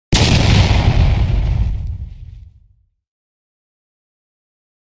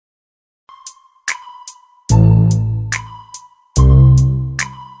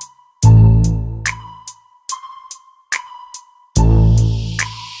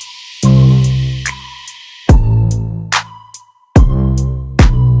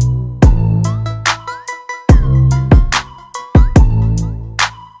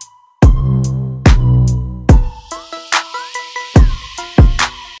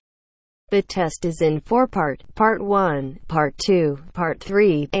The test is in 4 parts: Part 1, Part 2, Part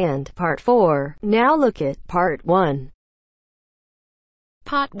 3, and Part 4. Now look at Part 1.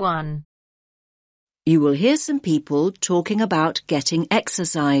 Part 1. You will hear some people talking about getting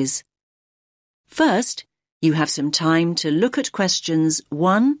exercise. First, you have some time to look at questions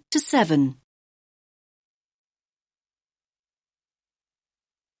 1 to 7.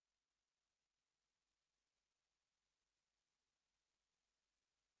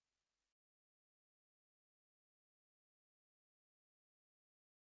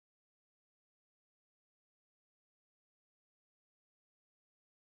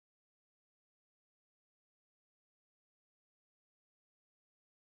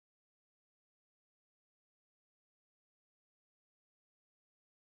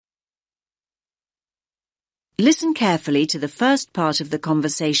 Listen carefully to the first part of the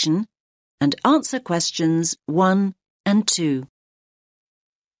conversation and answer questions 1 and 2.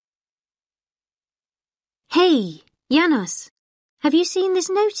 Hey, Janos, have you seen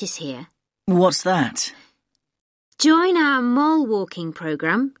this notice here? What's that? Join our mole walking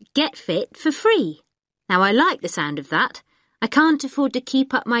program, Get Fit, for free. Now, I like the sound of that. I can't afford to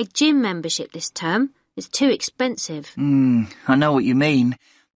keep up my gym membership this term. It's too expensive. I know what you mean.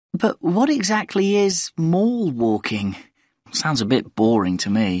 But what exactly is mole walking? Sounds a bit boring to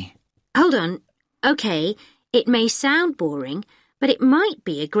me. Hold on. OK, it may sound boring, but it might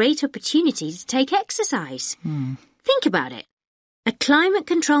be a great opportunity to take exercise. Think about it. A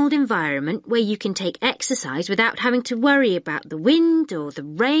climate-controlled environment where you can take exercise without having to worry about the wind or the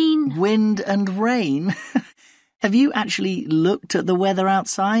rain. Wind and rain? Have you actually looked at the weather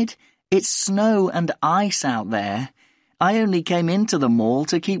outside? It's snow and ice out there. I only came into the mall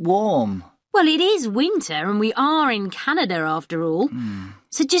to keep warm. Well, it is winter and we are in Canada after all.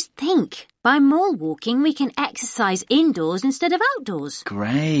 So just think, by mall walking we can exercise indoors instead of outdoors.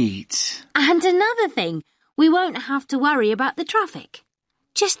 Great. And another thing, we won't have to worry about the traffic.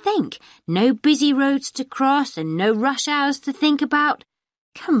 Just think, no busy roads to cross and no rush hours to think about.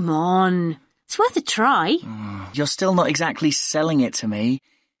 Come on, it's worth a try. You're still not exactly selling it to me.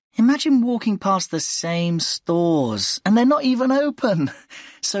 Imagine walking past the same stores and they're not even open.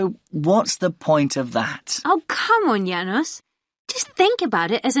 So what's the point of that? Oh, come on, Janos. Just think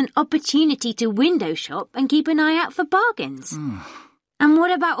about it as an opportunity to window shop and keep an eye out for bargains. And what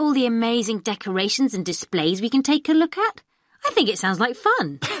about all the amazing decorations and displays we can take a look at? I think it sounds like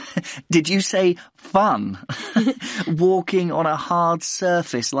fun. Did you say fun? Walking on a hard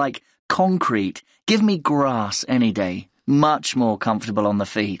surface like concrete. Give me grass any day. Much more comfortable on the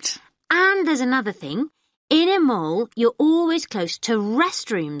feet. And there's another thing. In a mall, you're always close to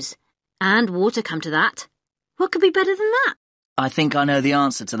restrooms. And water, come to that. What could be better than that? I think I know the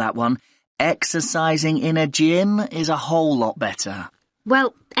answer to that one. Exercising in a gym is a whole lot better.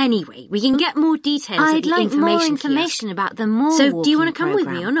 Well, anyway, we can get more details at the information kiosk about the mall So walking do you want to come with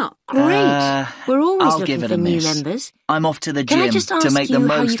programme. me or not? Great. We're always I'll looking give it for a new miss. members. I'm off to the Can I gym just to ask make the you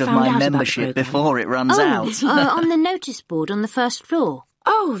how most you of found my out about the membership programme? before it runs out. On the notice board on the first floor.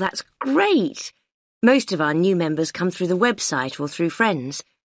 Oh, that's great. Most of our new members come through the website or through friends.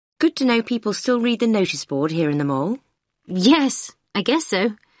 Good to know people still read the notice board here in the mall. Yes, I guess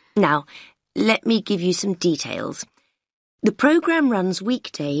so. Now, let me give you some details. The programme runs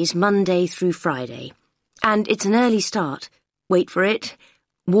weekdays, Monday through Friday. And it's an early start. Wait for it.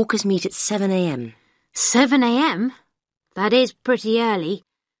 Walkers meet at 7 a.m. 7 a.m? That is pretty early.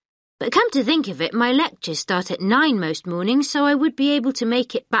 But come to think of it, my lectures start at 9 most mornings, so I would be able to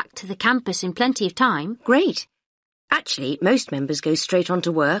make it back to the campus in plenty of time. Great. Actually, most members go straight on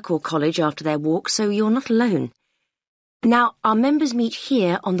to work or college after their walk, so you're not alone. Now, our members meet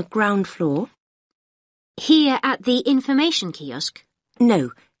here on the ground floor. Here at the information kiosk?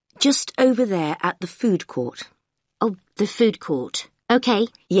 No, just over there at the food court. Oh, the food court. OK.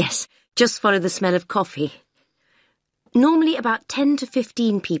 Yes, just follow the smell of coffee. Normally about 10 to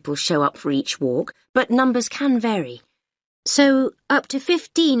 15 people show up for each walk, but numbers can vary. So, up to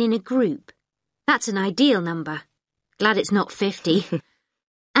 15 in a group. That's an ideal number. Glad it's not 50.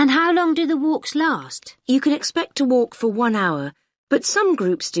 And how long do the walks last? You can expect to walk for 1 hour, but some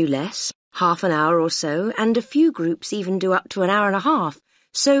groups do less, half an hour or so, and a few groups even do up to an hour and a half,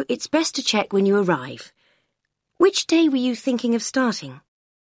 so it's best to check when you arrive. Which day were you thinking of starting?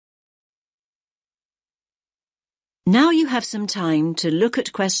 Now you have some time to look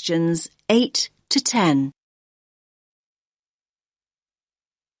at questions 8 to 10.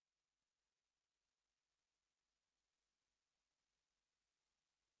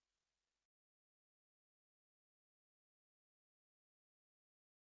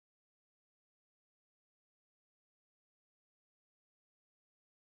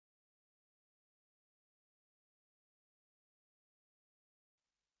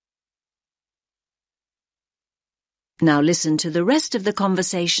 Now listen to the rest of the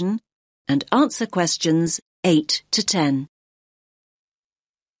conversation and answer questions 8 to 10.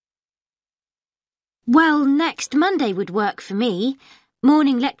 Well, next Monday would work for me.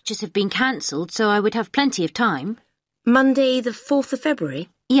 Morning lectures have been cancelled, so I would have plenty of time. Monday the 4th of February?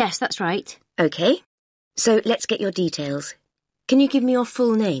 Yes, that's right. OK. So let's get your details. Can you give me your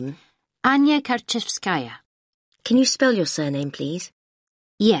full name? Anya Karczewskaya. Can you spell your surname, please?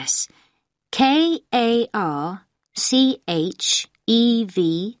 Yes. Karczewskaya.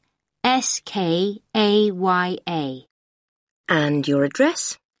 And your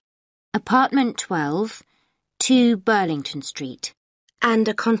address? Apartment 12, 2 Burlington Street. And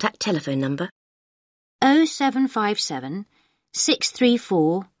a contact telephone number? 0757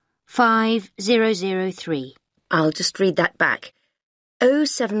 634 5003. I'll just read that back.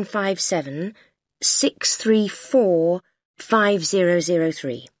 0757 634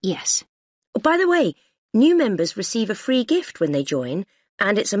 5003. Yes. Oh, by the way, new members receive a free gift when they join,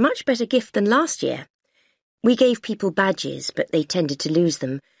 and it's a much better gift than last year. We gave people badges, but they tended to lose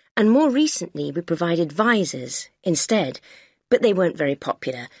them, and more recently we provided visors instead, but they weren't very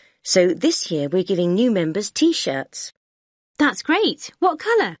popular. So this year we're giving new members T-shirts. That's great. What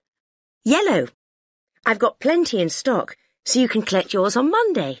colour? Yellow. I've got plenty in stock, so you can collect yours on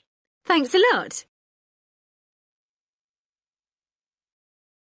Monday. Thanks a lot.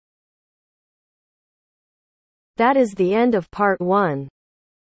 That is the end of part 1.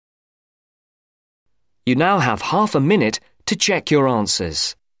 You now have half a minute to check your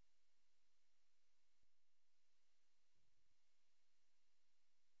answers.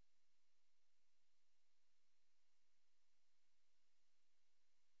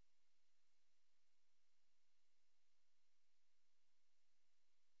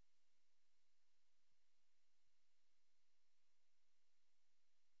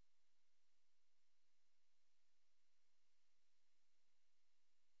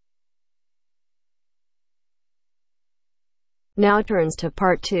 Now turns to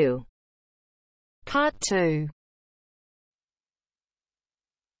part 2. Part 2.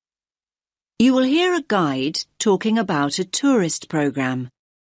 You will hear a guide talking about a tourist program.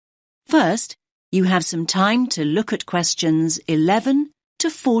 First, you have some time to look at questions 11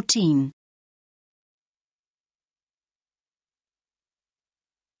 to 14.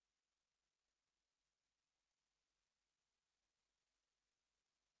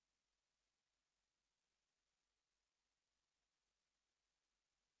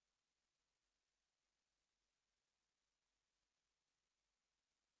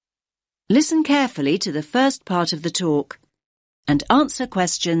 Listen carefully to the first part of the talk and answer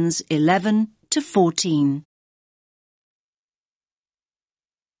questions 11 to 14.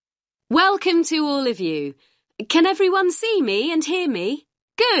 Welcome to all of you. Can everyone see me and hear me?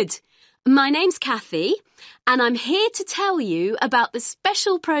 Good. My name's Kathy, and I'm here to tell you about the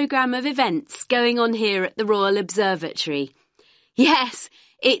special programme of events going on here at the Royal Observatory. Yes,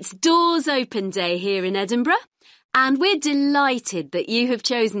 it's Doors Open Day here in Edinburgh, and we're delighted that you have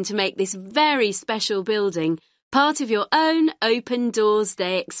chosen to make this very special building part of your own Open Doors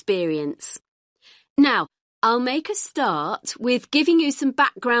Day experience. Now, I'll make a start with giving you some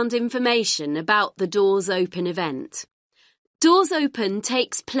background information about the Doors Open event. Doors Open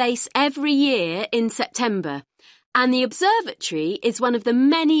takes place every year in September, and the observatory is one of the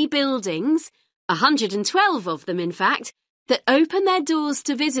many buildings, 112 of them in fact, that open their doors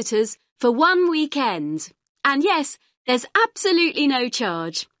to visitors for one weekend. And yes, there's absolutely no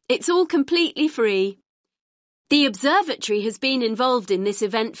charge. It's all completely free. The observatory has been involved in this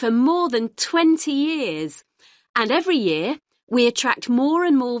event for more than 20 years. And every year, we attract more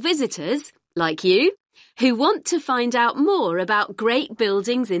and more visitors, like you, who want to find out more about great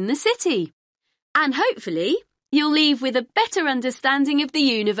buildings in the city. And hopefully, you'll leave with a better understanding of the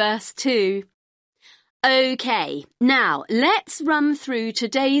universe too. OK, now let's run through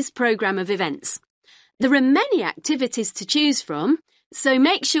today's programme of events. There are many activities to choose from, so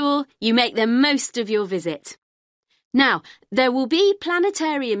make sure you make the most of your visit. Now, there will be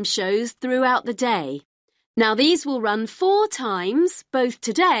planetarium shows throughout the day. Now, these will run 4 times, both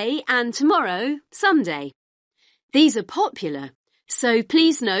today and tomorrow, Sunday. These are popular, so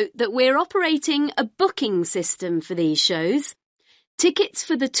please note that we're operating a booking system for these shows. Tickets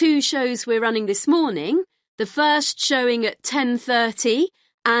for the 2 shows we're running this morning, the first showing at 10:30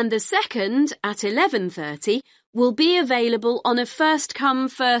 and the second at 11:30, will be available on a first-come,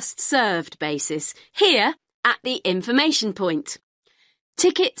 first-served basis here at the information point.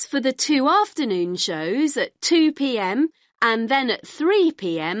 Tickets for the 2 afternoon shows at 2 p.m. and then at 3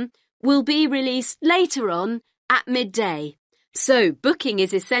 p.m. will be released later on at midday, So booking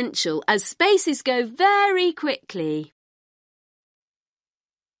is essential as spaces go very quickly.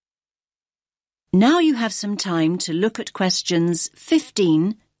 Now you have some time to look at questions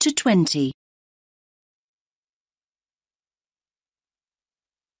 15 to 20.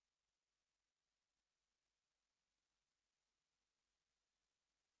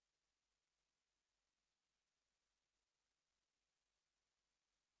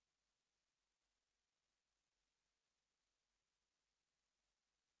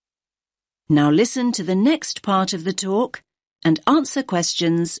 Now listen to the next part of the talk and answer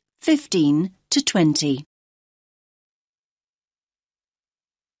questions 15 to 20.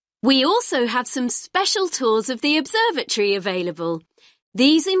 We also have some special tours of the observatory available.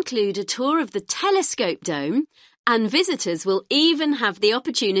 These include a tour of the telescope dome, and visitors will even have the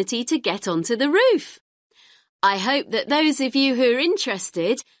opportunity to get onto the roof. I hope that those of you who are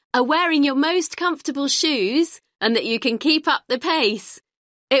interested are wearing your most comfortable shoes and that you can keep up the pace.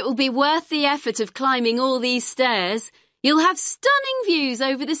 It will be worth the effort of climbing all these stairs. You'll have stunning views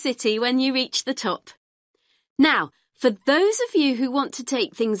over the city when you reach the top. Now, for those of you who want to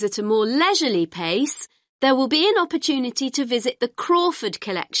take things at a more leisurely pace, there will be an opportunity to visit the Crawford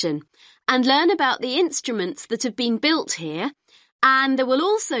collection and learn about the instruments that have been built here, and there will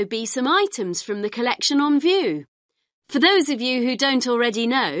also be some items from the collection on view. For those of you who don't already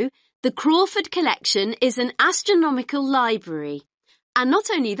know, the Crawford collection is an astronomical library. And not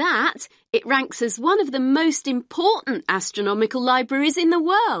only that, it ranks as one of the most important astronomical libraries in the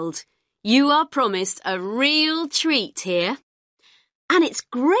world. You are promised a real treat here. And it's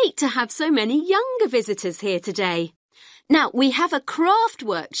great to have so many younger visitors here today. Now, we have a craft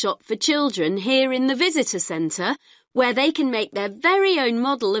workshop for children here in the visitor centre where they can make their very own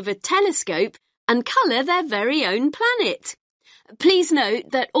model of a telescope and colour their very own planet. Please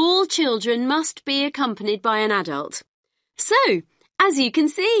note that all children must be accompanied by an adult. So, as you can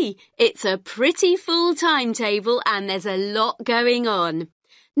see, it's a pretty full timetable and there's a lot going on.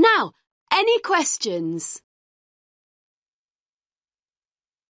 Now, any questions?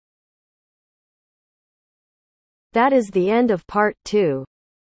 That is the end of part 2.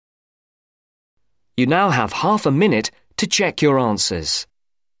 You now have half a minute to check your answers.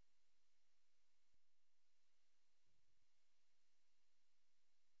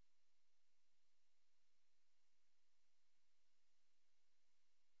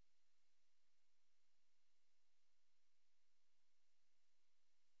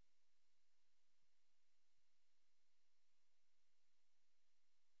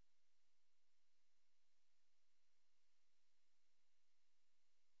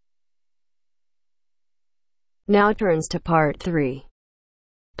 Now turns to part 3.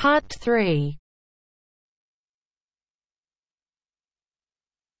 Part 3.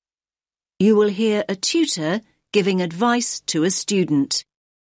 You will hear a tutor giving advice to a student.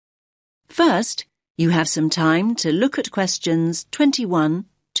 First, you have some time to look at questions 21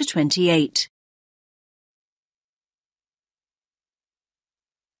 to 28.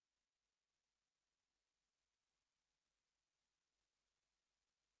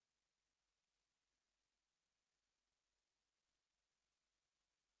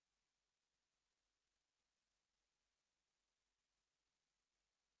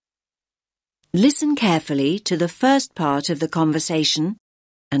 Listen carefully to the first part of the conversation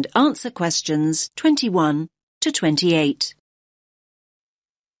and answer questions 21 to 28.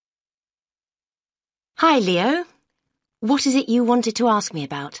 Hi, Leo. What is it you wanted to ask me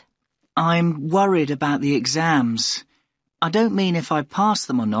about? I'm worried about the exams. I don't mean if I pass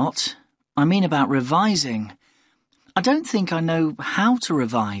them or not. I mean about revising. I don't think I know how to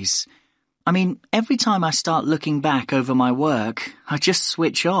revise. I mean, every time I start looking back over my work, I just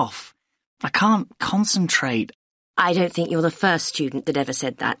switch off. I can't concentrate. I don't think you're the first student that ever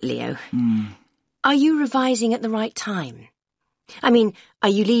said that, Leo. Hmm. Are you revising at the right time? I mean, are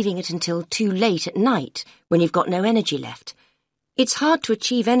you leaving it until too late at night when you've got no energy left? It's hard to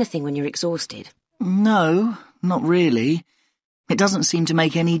achieve anything when you're exhausted. No, not really. It doesn't seem to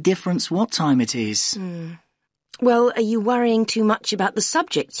make any difference what time it is. Well, are you worrying too much about the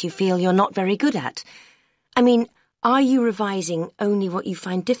subjects you feel you're not very good at? I mean, are you revising only what you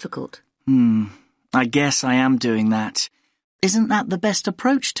find difficult? I guess I am doing that. Isn't that the best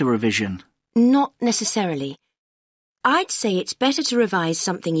approach to revision? Not necessarily. I'd say it's better to revise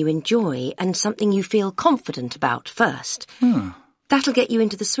something you enjoy and something you feel confident about first. That'll get you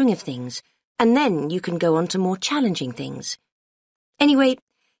into the swing of things, and then you can go on to more challenging things. Anyway,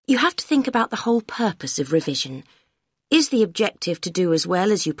 you have to think about the whole purpose of revision. Is the objective to do as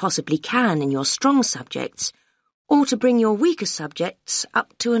well as you possibly can in your strong subjects, or to bring your weaker subjects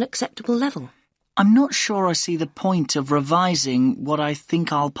up to an acceptable level? I'm not sure I see the point of revising what I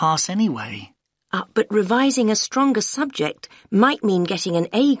think I'll pass anyway. But revising a stronger subject might mean getting an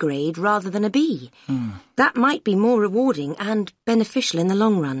A grade rather than a B. That might be more rewarding and beneficial in the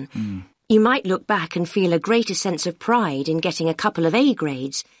long run. You might look back and feel a greater sense of pride in getting a couple of A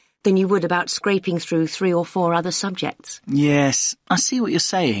grades than you would about scraping through 3 or 4 other subjects. Yes, I see what you're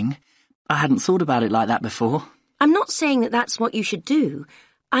saying. I hadn't thought about it like that before. I'm not saying that that's what you should do.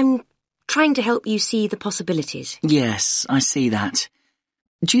 I'm trying to help you see the possibilities. Yes, I see that.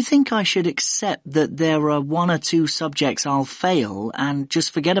 Do you think I should accept that there are 1 or 2 subjects I'll fail and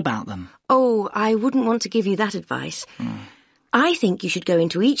just forget about them? Oh, I wouldn't want to give you that advice. I think you should go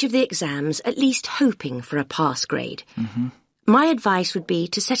into each of the exams at least hoping for a pass grade. My advice would be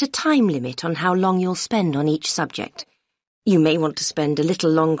to set a time limit on how long you'll spend on each subject. You may want to spend a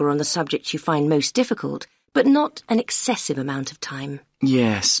little longer on the subjects you find most difficult, but not an excessive amount of time.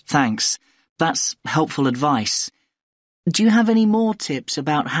 Yes, thanks. That's helpful advice. Do you have any more tips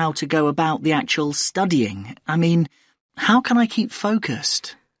about how to go about the actual studying? I mean, how can I keep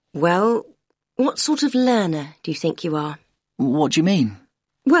focused? Well, what sort of learner do you think you are? What do you mean?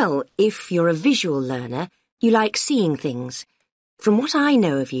 Well, if you're a visual learner, you like seeing things. From what I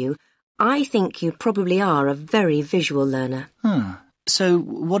know of you, I think you probably are a very visual learner. So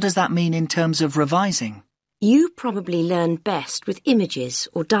what does that mean in terms of revising? You probably learn best with images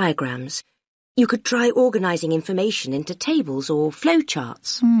or diagrams. You could try organising information into tables or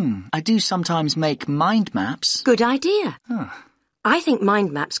flowcharts. I do sometimes make mind maps. Good idea. I think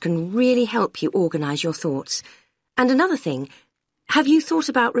mind maps can really help you organise your thoughts. And another thing, have you thought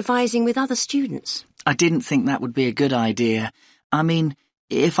about revising with other students? I didn't think that would be a good idea. I mean,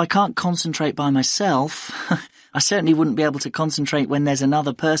 if I can't concentrate by myself, I certainly wouldn't be able to concentrate when there's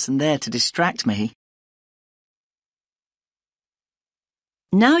another person there to distract me.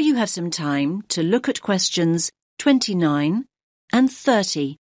 Now you have some time to look at questions 29 and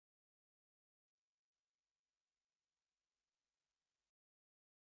 30.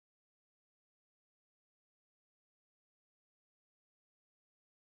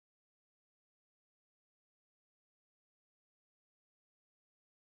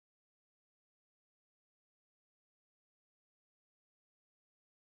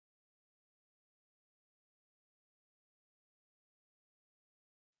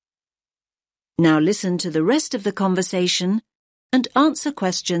 Now listen to the rest of the conversation and answer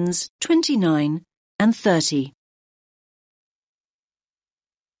questions 29 and 30.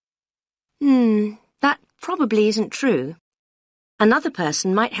 That probably isn't true. Another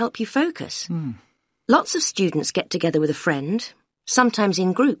person might help you focus. Lots of students get together with a friend, sometimes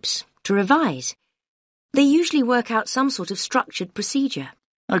in groups, to revise. They usually work out some sort of structured procedure.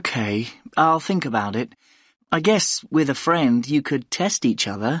 OK, I'll think about it. I guess with a friend you could test each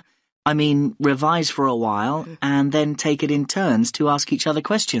other. I mean, revise for a while and then take it in turns to ask each other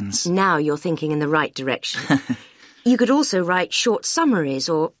questions. Now you're thinking in the right direction. You could also write short summaries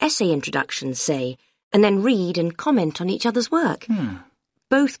or essay introductions, say, and then read and comment on each other's work.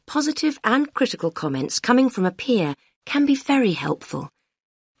 Both positive and critical comments coming from a peer can be very helpful.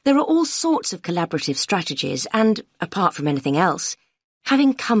 There are all sorts of collaborative strategies and, apart from anything else,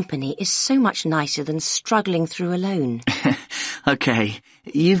 having company is so much nicer than struggling through alone. OK,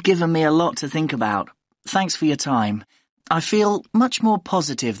 you've given me a lot to think about. Thanks for your time. I feel much more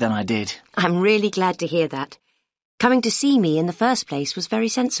positive than I did. I'm really glad to hear that. Coming to see me in the first place was very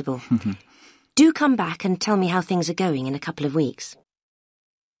sensible. Do come back and tell me how things are going in a couple of weeks.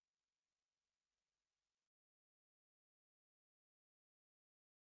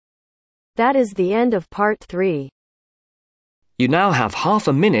 That is the end of part 3. You now have half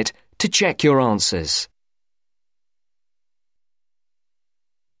a minute to check your answers.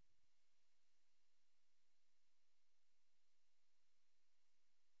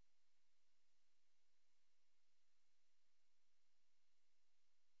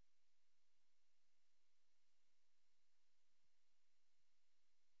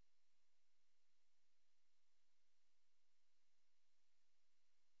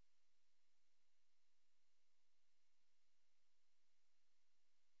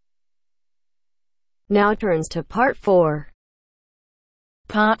 Now turns to part 4.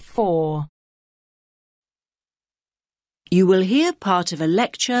 Part 4. You will hear part of a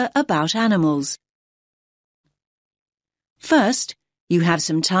lecture about animals. First, you have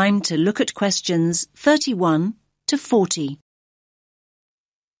some time to look at questions 31 to 40.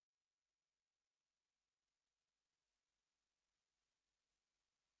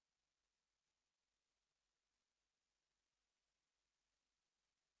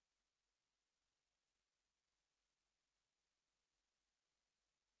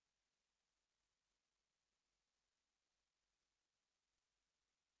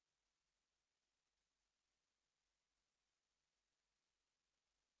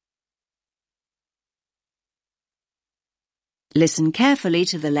 Listen carefully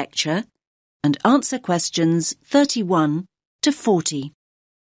to the lecture and answer questions 31 to 40.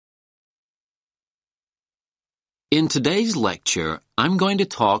 In today's lecture, I'm going to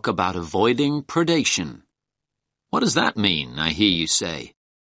talk about avoiding predation. What does that mean, I hear you say?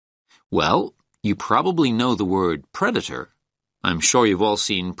 Well, you probably know the word predator. I'm sure you've all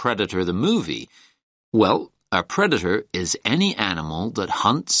seen Predator the movie. Well, a predator is any animal that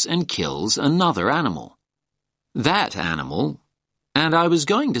hunts and kills another animal. That animal, and I was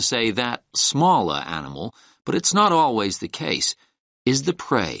going to say that smaller animal, but it's not always the case, is the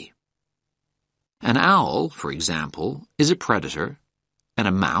prey. An owl, for example, is a predator, and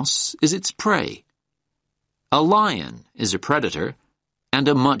a mouse is its prey. A lion is a predator, and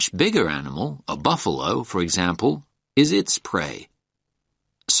a much bigger animal, a buffalo, for example, is its prey.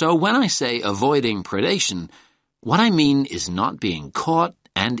 So when I say avoiding predation, what I mean is not being caught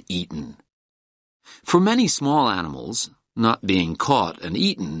and eaten. For many small animals, not being caught and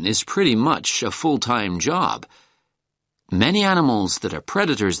eaten is pretty much a full-time job. Many animals that are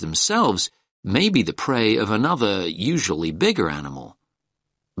predators themselves may be the prey of another, usually bigger animal.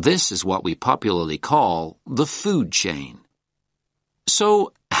 This is what we popularly call the food chain.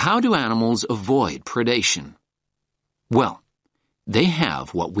 So, how do animals avoid predation? Well, they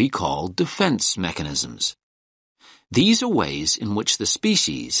have what we call defense mechanisms. These are ways in which the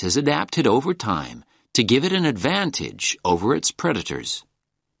species has adapted over time to give it an advantage over its predators.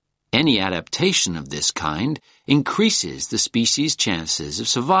 Any adaptation of this kind increases the species' chances of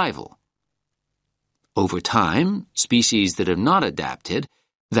survival. Over time, species that have not adapted,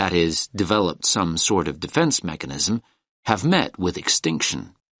 that is, developed some sort of defense mechanism, have met with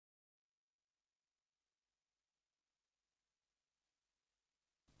extinction.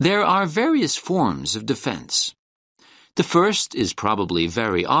 There are various forms of defense. The first is probably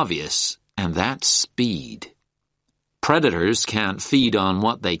very obvious, and that's speed. Predators can't feed on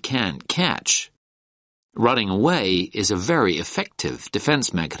what they can't catch. Running away is a very effective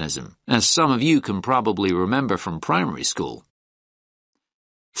defense mechanism, as some of you can probably remember from primary school.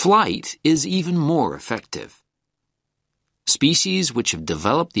 Flight is even more effective. Species which have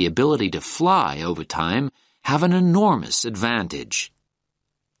developed the ability to fly over time have an enormous advantage.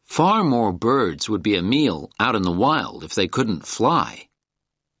 Far more birds would be a meal out in the wild if they couldn't fly.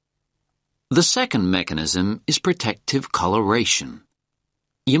 The second mechanism is protective coloration.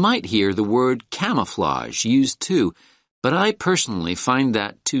 You might hear the word camouflage used too, but I personally find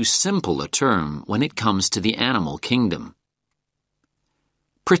that too simple a term when it comes to the animal kingdom.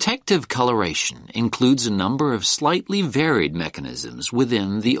 Protective coloration includes a number of slightly varied mechanisms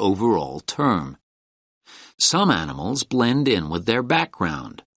within the overall term. Some animals blend in with their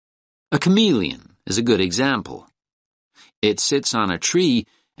background. A chameleon is a good example. It sits on a tree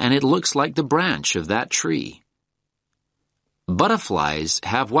and it looks like the branch of that tree. Butterflies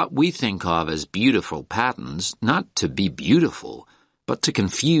have what we think of as beautiful patterns, not to be beautiful, but to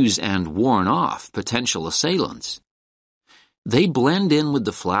confuse and warn off potential assailants. They blend in with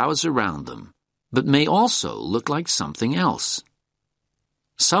the flowers around them, but may also look like something else.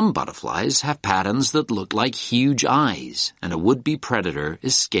 Some butterflies have patterns that look like huge eyes, and a would-be predator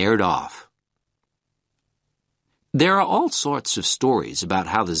is scared off. There are all sorts of stories about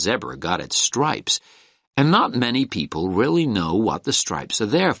how the zebra got its stripes, and not many people really know what the stripes are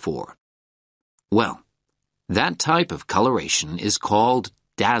there for. Well, that type of coloration is called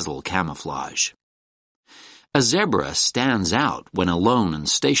dazzle camouflage. A zebra stands out when alone and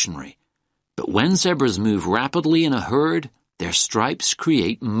stationary, but when zebras move rapidly in a herd, their stripes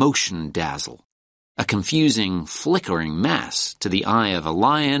create motion dazzle, a confusing, flickering mass to the eye of a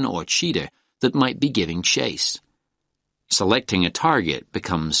lion or cheetah that might be giving chase. Selecting a target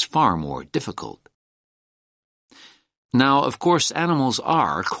becomes far more difficult. Now, of course, animals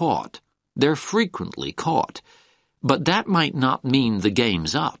are caught. They're frequently caught, but that might not mean the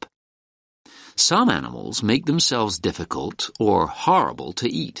game's up. Some animals make themselves difficult or horrible to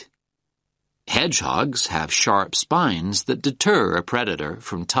eat. Hedgehogs have sharp spines that deter a predator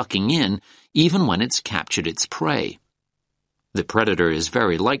from tucking in even when it's captured its prey. The predator is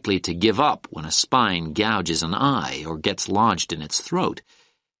very likely to give up when a spine gouges an eye or gets lodged in its throat.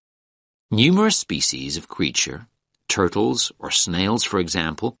 Numerous species of creature, turtles or snails for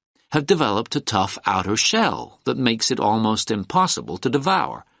example, have developed a tough outer shell that makes it almost impossible to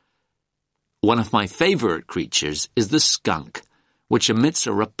devour. One of my favorite creatures is the skunk, which emits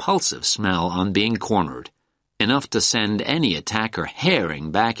a repulsive smell on being cornered, enough to send any attacker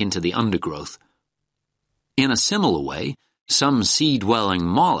herring back into the undergrowth. In a similar way, some sea-dwelling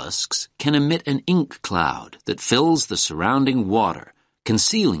mollusks can emit an ink cloud that fills the surrounding water,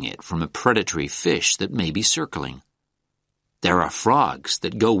 concealing it from a predatory fish that may be circling. There are frogs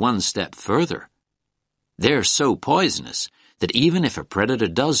that go one step further. They're so poisonous that even if a predator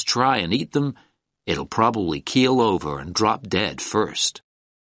does try and eat them, it'll probably keel over and drop dead first.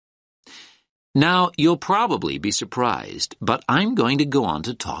 Now, you'll probably be surprised, but I'm going to go on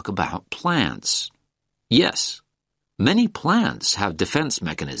to talk about plants. Yes, many plants have defense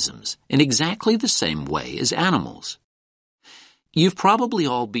mechanisms in exactly the same way as animals. You've probably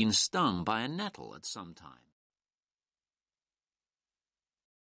all been stung by a nettle at some time.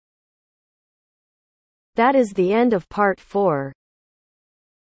 That is the end of part 4.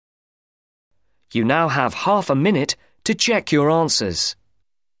 You now have half a minute to check your answers.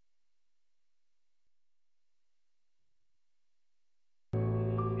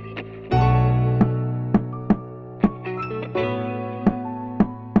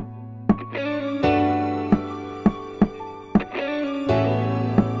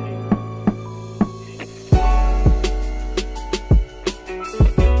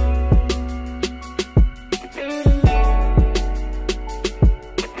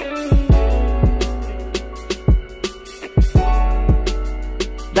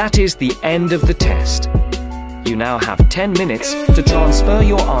 That is the end of the test. You now have 10 minutes to transfer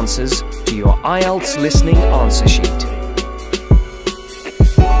your answers to your Ielts listening answer sheet.